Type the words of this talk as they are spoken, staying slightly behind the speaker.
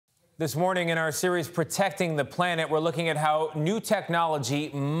This morning in our series, Protecting the Planet, we're looking at how new technology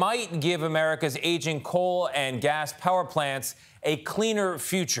might give America's aging coal and gas power plants a cleaner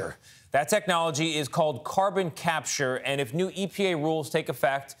future. That technology is called carbon capture, and if new EPA rules take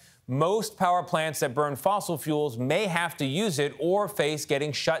effect, most power plants that burn fossil fuels may have to use it or face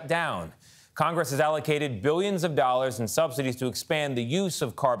getting shut down. Congress has allocated billions of dollars in subsidies to expand the use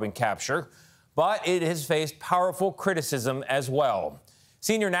of carbon capture, but it has faced powerful criticism as well.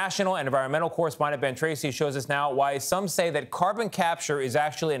 Senior national and environmental correspondent Ben Tracy shows us now why some say that carbon capture is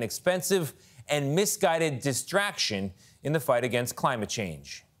actually an expensive and misguided distraction in the fight against climate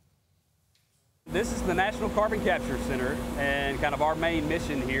change. This is the National Carbon Capture Center, and kind of our main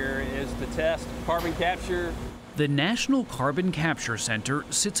mission here is to test carbon capture. The National Carbon Capture Center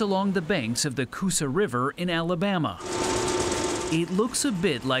sits along the banks of the Coosa River in Alabama. It looks a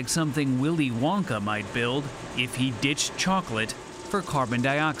bit like something Willy Wonka might build if he ditched chocolate for carbon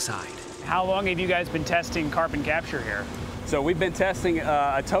dioxide. How long have you guys been testing carbon capture here? So we've been testing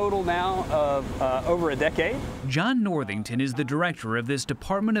a total now of over a decade. John Northington is the director of this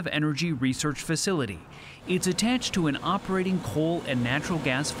Department of Energy research facility. It's attached to an operating coal and natural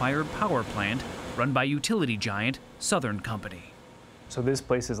gas-fired power plant run by utility giant Southern Company. So this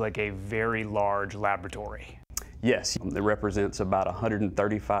place is like a very large laboratory. Yes, it represents about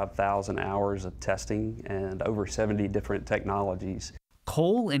 135,000 hours of testing and over 70 different technologies.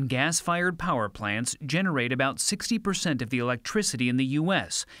 Coal and gas-fired power plants generate about 60% of the electricity in the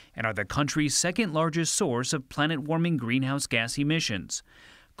U.S. and are the country's second largest source of planet-warming greenhouse gas emissions.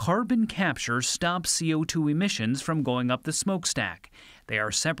 Carbon capture stops CO2 emissions from going up the smokestack. They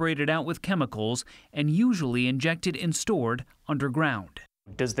are separated out with chemicals and usually injected and stored underground.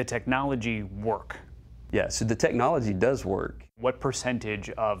 Does the technology work? Yes, so the technology does work. What percentage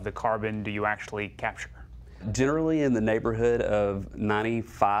of the carbon do you actually capture? Generally in the neighborhood of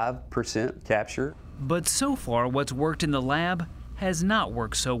 95% capture. But so far, what's worked in the lab has not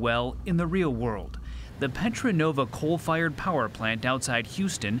worked so well in the real world. The Petra Nova coal-fired power plant outside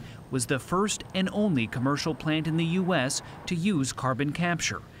Houston was the first and only commercial plant in the U.S. to use carbon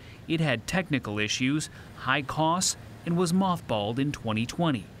capture. It had technical issues, high costs, and was mothballed in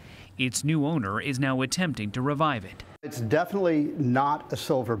 2020. Its new owner is now attempting to revive it. It's definitely not a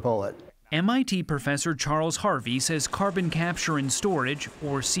silver bullet. MIT professor Charles Harvey says carbon capture and storage,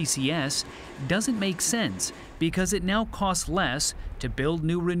 or CCS, doesn't make sense because it now costs less to build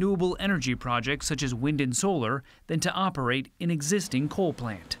new renewable energy projects such as wind and solar than to operate an existing coal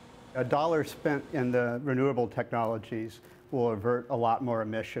plant. A dollar spent in the renewable technologies will avert a lot more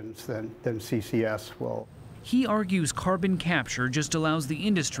emissions than CCS will. He argues carbon capture just allows the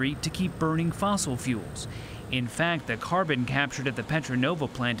industry to keep burning fossil fuels. In fact, the carbon captured at the Petra Nova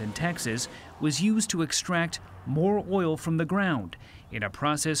plant in Texas was used to extract more oil from the ground in a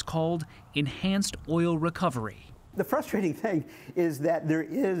process called enhanced oil recovery. The frustrating thing is that there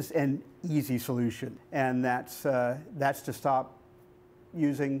is an easy solution, and that's to stop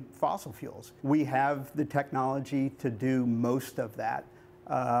using fossil fuels. We have the technology to do most of that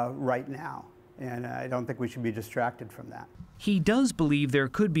right now. And I don't think we should be distracted from that. He does believe there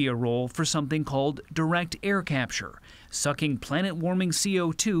could be a role for something called direct air capture, sucking planet-warming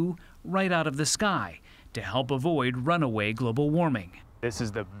CO2 right out of the sky to help avoid runaway global warming. This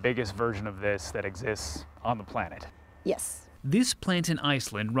is the biggest version of this that exists on the planet. Yes. This plant in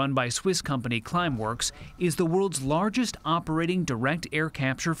Iceland, run by Swiss company Climeworks, is the world's largest operating direct air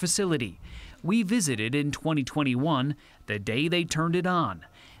capture facility. We visited in 2021, the day they turned it on.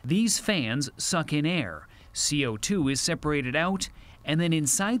 These fans suck in air. CO2 is separated out, and then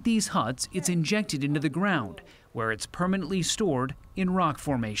inside these huts, it's injected into the ground, where it's permanently stored in rock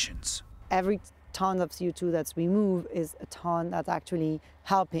formations. Every ton of CO2 that's removed is a ton that's actually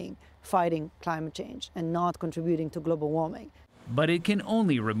helping fighting climate change and not contributing to global warming. But it can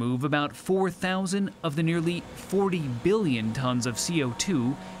only remove about 4,000 of the nearly 40 billion tons of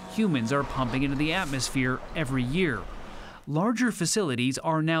CO2 humans are pumping into the atmosphere every year. Larger facilities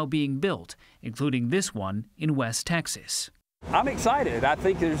are now being built, including this one in West Texas. I'm excited. I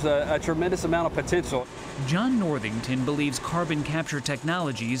think there's a tremendous amount of potential. John Northington believes carbon capture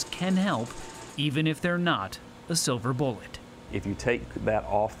technologies can help, even if they're not a silver bullet. If you take that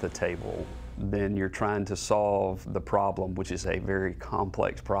off the table, then you're trying to solve the problem, which is a very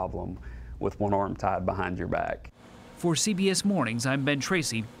complex problem, with one arm tied behind your back. For CBS Mornings, I'm Ben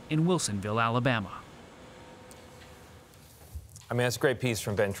Tracy in Wilsonville, Alabama. I mean, that's a great piece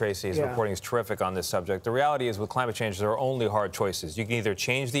from Ben Tracy. His reporting is terrific on this subject. The reality is, with climate change, there are only hard choices. You can either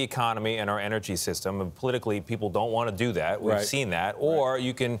change the economy and our energy system, and politically, people don't want to do that. We've seen that. Or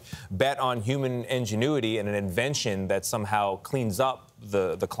you can bet on human ingenuity and an invention that somehow cleans up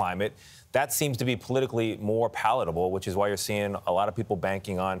the climate. That seems to be politically more palatable, which is why you're seeing a lot of people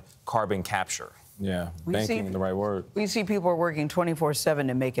banking on carbon capture. Yeah, banking, the right word. We see people are working 24/7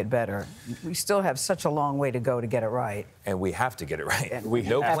 to make it better. We still have such a long way to go to get it right. And we have to get it right. And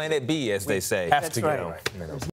No planet B, as they say. That's right.